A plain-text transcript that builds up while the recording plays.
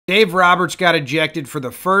Dave Roberts got ejected for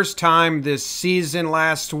the first time this season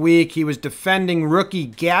last week. He was defending rookie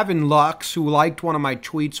Gavin Lux, who liked one of my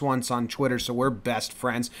tweets once on Twitter, so we're best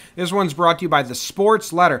friends. This one's brought to you by the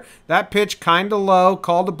Sports Letter. That pitch kind of low,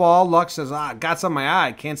 called the ball. Lux says, got something in my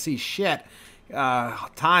eye, can't see shit.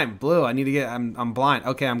 Time, Blue, I need to get, I'm blind.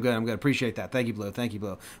 Okay, I'm good. Appreciate that. Thank you, Blue. Thank you,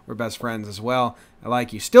 Blue. We're best friends as well. I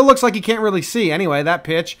like you. Still looks like he can't really see. Anyway, that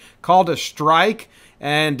pitch called a strike.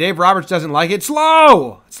 And Dave Roberts doesn't like it. It's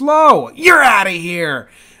low. It's low. You're out of here.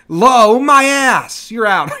 Low my ass. You're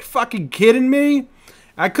out. Are you fucking kidding me?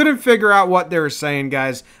 I couldn't figure out what they were saying,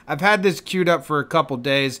 guys. I've had this queued up for a couple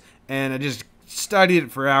days, and I just studied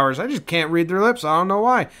it for hours. I just can't read their lips. I don't know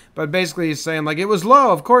why. But basically he's saying, like, it was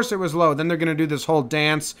low. Of course it was low. Then they're going to do this whole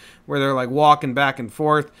dance where they're, like, walking back and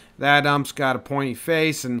forth. That ump's got a pointy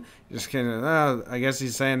face, and just kind of, I guess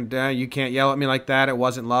he's saying, you can't yell at me like that. It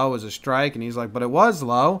wasn't low. It was a strike. And he's like, but it was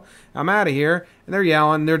low. I'm out of here. And they're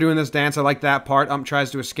yelling. They're doing this dance. I like that part. Ump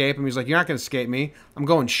tries to escape him. He's like, you're not going to escape me. I'm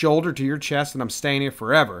going shoulder to your chest, and I'm staying here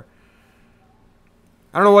forever.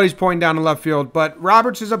 I don't know what he's pointing down in left field, but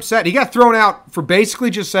Roberts is upset. He got thrown out for basically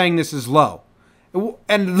just saying this is low.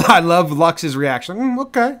 And I love Lux's reaction.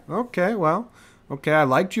 Okay, well, I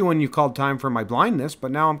liked you when you called time for my blindness,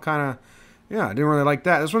 but now I'm kind of, I didn't really like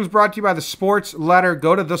that. This one's brought to you by the Sports Letter.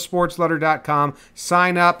 Go to thesportsletter.com.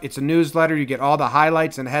 Sign up. It's a newsletter. You get all the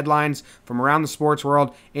highlights and headlines from around the sports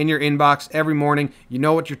world in your inbox every morning. You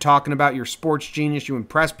know what you're talking about. You're a sports genius. You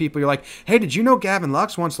impress people. You're like, hey, did you know Gavin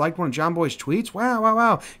Lux once liked one of Jomboy's tweets?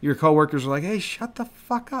 Wow. Your coworkers are like, hey, shut the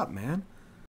fuck up, man.